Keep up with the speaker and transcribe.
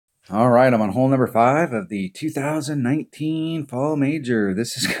All right, I'm on hole number 5 of the 2019 Fall Major.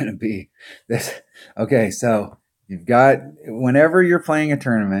 This is going to be this. Okay, so you've got, whenever you're playing a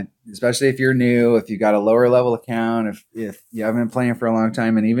tournament, especially if you're new, if you've got a lower level account, if you haven't been playing for a long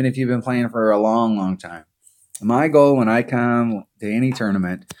time, and even if you've been playing for a long, long time, my goal when I come to any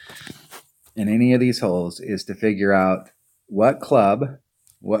tournament in any of these holes is to figure out what club,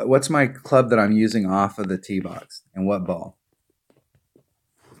 what's my club that I'm using off of the tee box, and what ball.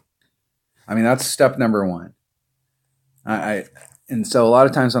 I mean, that's step number one. And so a lot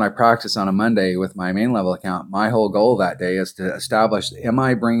of times when I practice on a Monday with my main level account, my whole goal that day is to establish, am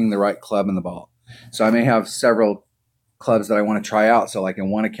I bringing the right club in the ball? So I may have several clubs that I want to try out. So like in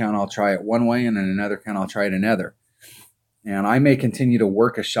one account, I'll try it one way, and in another account, I'll try it another. And I may continue to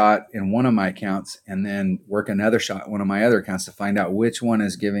work a shot in one of my accounts and then work another shot in one of my other accounts to find out which one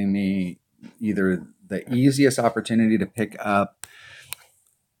is giving me either the easiest opportunity to pick up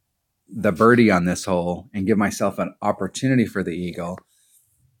the birdie on this hole and give myself an opportunity for the eagle.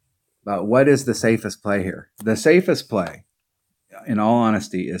 But what is the safest play here? The safest play, in all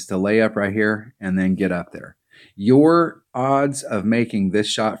honesty, is to lay up right here and then get up there. Your odds of making this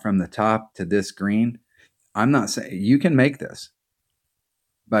shot from the top to this green, I'm not saying you can make this,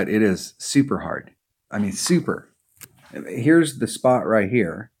 but it is super hard. I mean, super. Here's the spot right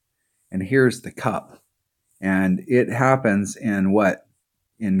here, and here's the cup. And it happens in what?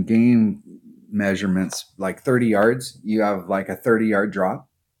 In game measurements, like 30 yards, you have like a 30-yard drop.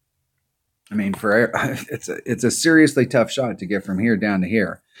 I mean, it's a seriously tough shot to get from here down to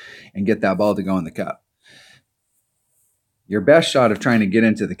here and get that ball to go in the cup. Your best shot of trying to get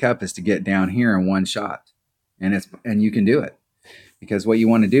into the cup is to get down here in one shot, and you can do it, because what you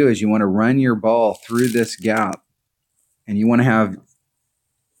want to do is you want to run your ball through this gap, and you want to have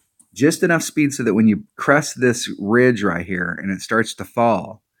just enough speed so that when you crest this ridge right here and it starts to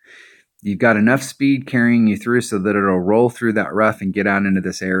fall, you've got enough speed carrying you through so that it'll roll through that rough and get out into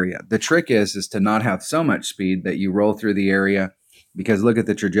this area. The trick is to not have so much speed that you roll through the area, because look at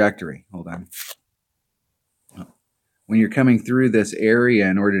the trajectory. Hold on. When you're coming through this area,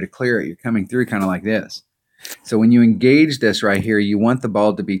 in order to clear it, you're coming through kind of like this. So when you engage this right here, you want the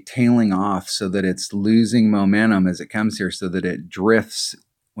ball to be tailing off so that it's losing momentum as it comes here, so that it drifts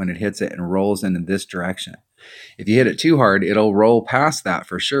when it hits it and rolls into this direction. If you hit it too hard, it'll roll past that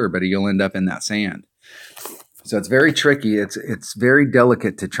for sure, but you'll end up in that sand. So it's very tricky. It's very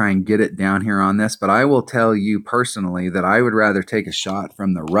delicate to try and get it down here on this, but I will tell you personally that I would rather take a shot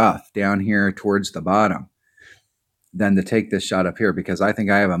from the rough down here towards the bottom than to take this shot up here, because I think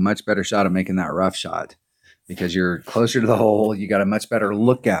I have a much better shot of making that rough shot, because you're closer to the hole. You got a much better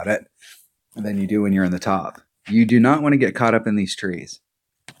look at it than you do when you're in the top. You do not want to get caught up in these trees.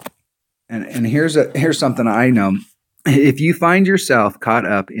 And here's something I know. If you find yourself caught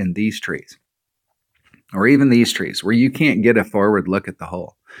up in these trees, or even these trees, where you can't get a forward look at the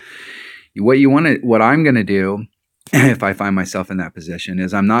hole, what I'm going to do, if I find myself in that position,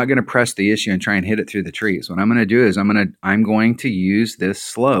 is I'm not going to press the issue and try and hit it through the trees. What I'm going to do is I'm going to use this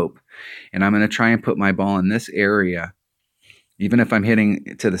slope, and I'm going to try and put my ball in this area. Even if I'm hitting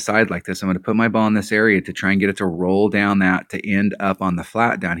to the side like this, I'm going to put my ball in this area to try and get it to roll down that to end up on the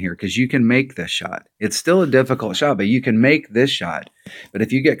flat down here, because you can make this shot. It's still a difficult shot, but you can make this shot. But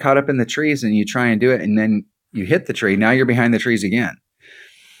if you get caught up in the trees and you try and do it and then you hit the tree, now you're behind the trees again.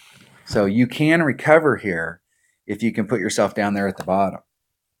 So you can recover here if you can put yourself down there at the bottom.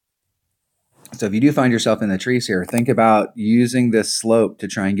 So if you do find yourself in the trees here, think about using this slope to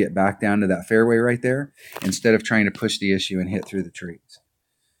try and get back down to that fairway right there, instead of trying to push the issue and hit through the trees.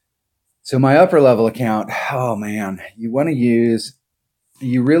 So my upper level account, oh man, you really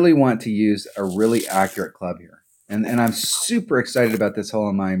want to use a really accurate club here. And I'm super excited about this hole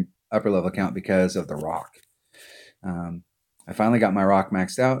in my upper level account because of the rock. I finally got my rock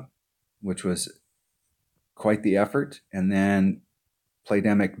maxed out, which was quite the effort. And then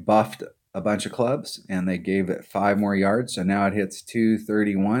Playdemic buffed a bunch of clubs, and they gave it 5 more yards. So now it hits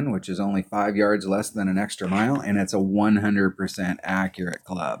 231, which is only 5 yards less than an extra mile, and it's a 100% accurate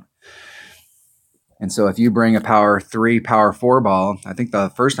club. And so if you bring a power 3, power 4 ball, I think the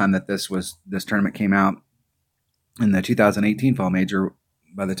first time that this tournament came out in the 2018 Fall Major,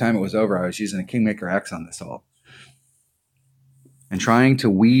 by the time it was over, I was using a Kingmaker X on this hole. And trying to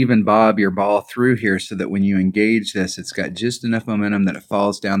weave and bob your ball through here so that when you engage this, it's got just enough momentum that it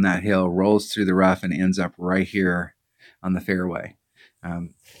falls down that hill, rolls through the rough, and ends up right here on the fairway,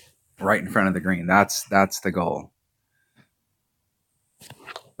 right in front of the green. That's the goal.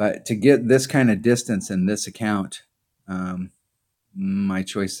 But to get this kind of distance in this account, my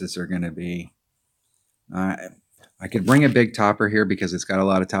choices are going to be, I could bring a big topper here because it's got a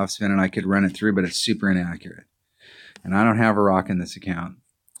lot of topspin and I could run it through, but it's super inaccurate. And I don't have a rock in this account.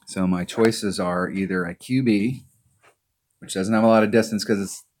 So my choices are either a QB, which doesn't have a lot of distance because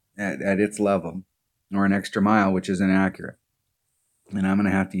it's at its level, or an extra mile, which is inaccurate. And I'm going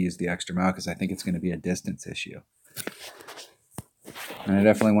to have to use the extra mile because I think it's going to be a distance issue. And I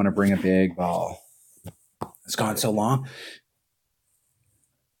definitely want to bring a big ball. It's gone so long.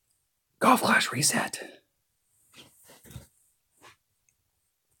 Golf Clash reset.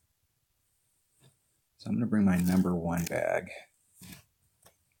 So I'm going to bring my number 1 bag.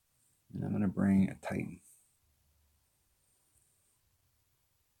 And I'm going to bring a Titan.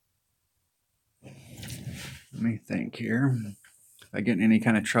 Let me think here. If I get in any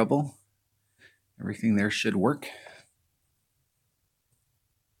kind of trouble, everything there should work.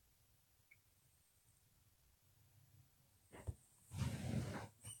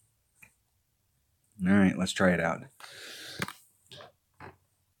 All right, let's try it out.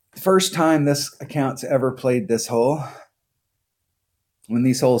 First time this account's ever played this hole. When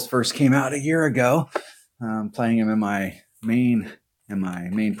these holes first came out a year ago, playing them in my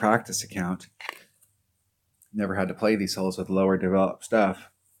main practice account. Never had to play these holes with lower developed stuff.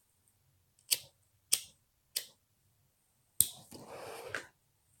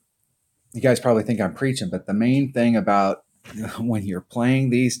 You guys probably think I'm preaching, but the main thing about when you're playing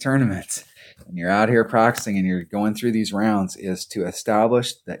these tournaments and you're out here practicing and you're going through these rounds is to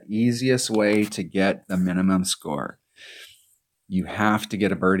establish the easiest way to get the minimum score. You have to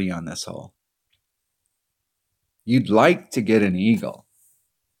get a birdie on this hole. You'd like to get an eagle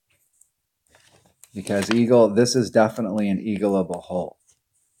because this is definitely an eagleable hole.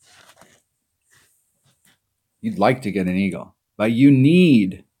 You'd like to get an eagle, but you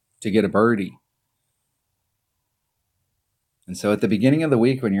need to get a birdie. And so at the beginning of the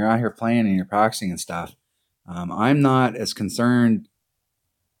week when you're out here playing and you're practicing and stuff, I'm not as concerned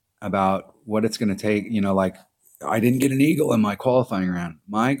about what it's going to take. You know, like I didn't get an eagle in my qualifying round.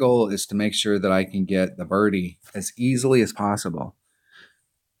 My goal is to make sure that I can get the birdie as easily as possible.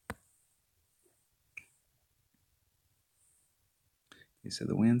 Okay, so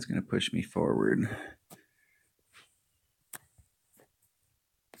the wind's going to push me forward.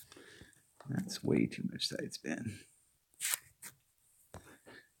 That's way too much side spin.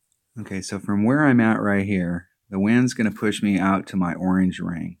 Okay, so from where I'm at right here, the wind's going to push me out to my orange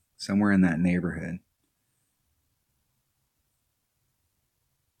ring, somewhere in that neighborhood.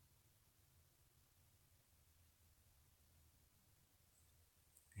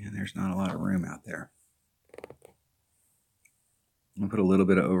 And there's not a lot of room out there. I'm going to put a little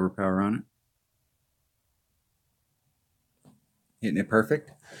bit of overpower on it. Hitting it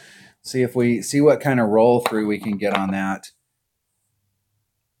perfect. See what kind of roll through we can get on that.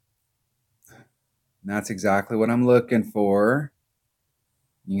 And that's exactly what I'm looking for.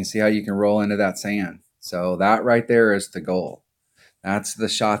 You can see how you can roll into that sand. So that right there is the goal. That's the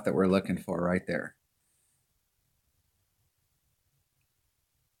shot that we're looking for right there.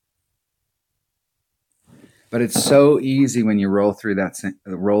 But it's so easy when you roll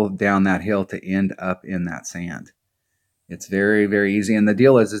down that hill to end up in that sand. It's very, very easy. And the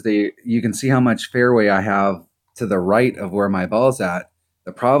deal is you can see how much fairway I have to the right of where my ball's at.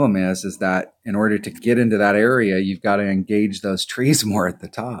 The problem is that in order to get into that area, you've got to engage those trees more at the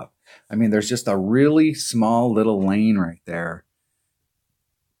top. I mean, there's just a really small little lane right there.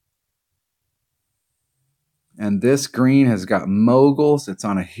 And this green has got moguls. It's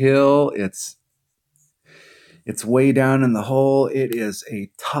on a hill. It's way down in the hole. It is a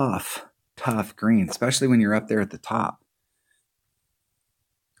tough green, especially when you're up there at the top.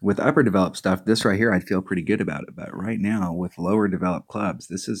 With upper developed stuff, this right here, I'd feel pretty good about it. But right now, with lower developed clubs,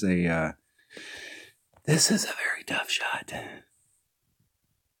 this is a very tough shot.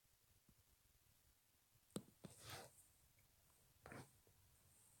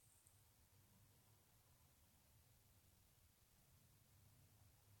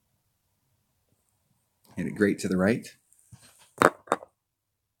 Hit it great to the right.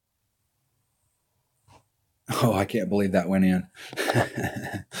 Oh, I can't believe that went in.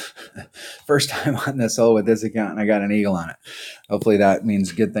 First time on this hole with this account, and I got an eagle on it. Hopefully that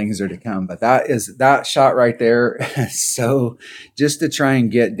means good things are to come. But that shot right there. So just to try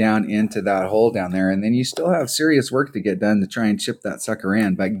and get down into that hole down there, and then you still have serious work to get done to try and chip that sucker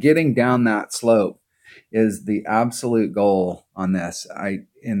in. But getting down that slope is the absolute goal on this.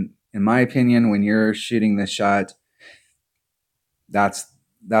 In my opinion, when you're shooting this shot, that's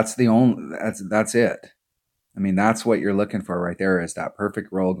it. I mean, that's what you're looking for right there is that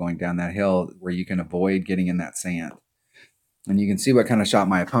perfect roll going down that hill where you can avoid getting in that sand. And you can see what kind of shot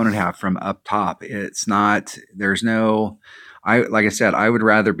my opponent have from up top. It's not, there's no, like I said, I would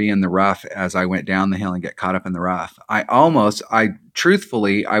rather be in the rough as I went down the hill and get caught up in the rough.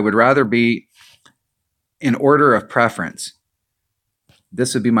 Truthfully, I would rather be in order of preference.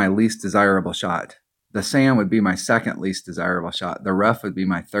 This would be my least desirable shot. The sand would be my second least desirable shot. The rough would be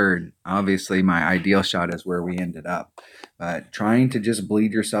my third. Obviously, my ideal shot is where we ended up. But trying to just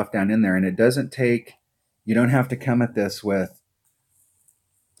bleed yourself down in there, and it doesn't take, you don't have to come at this with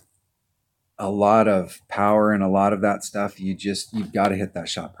a lot of power and a lot of that stuff. You've got to hit that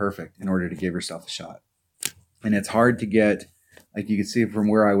shot perfect in order to give yourself a shot. And it's hard to get, like you can see from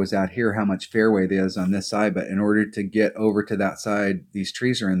where I was at here, how much fairway there is on this side. But in order to get over to that side, these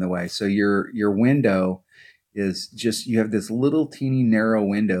trees are in the way. So your window is just, you have this little teeny narrow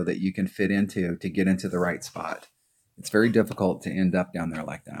window that you can fit into to get into the right spot. It's very difficult to end up down there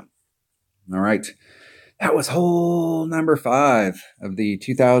like that. All right. That was hole number 5 of the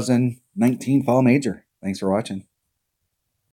 2019 Fall Major. Thanks for watching.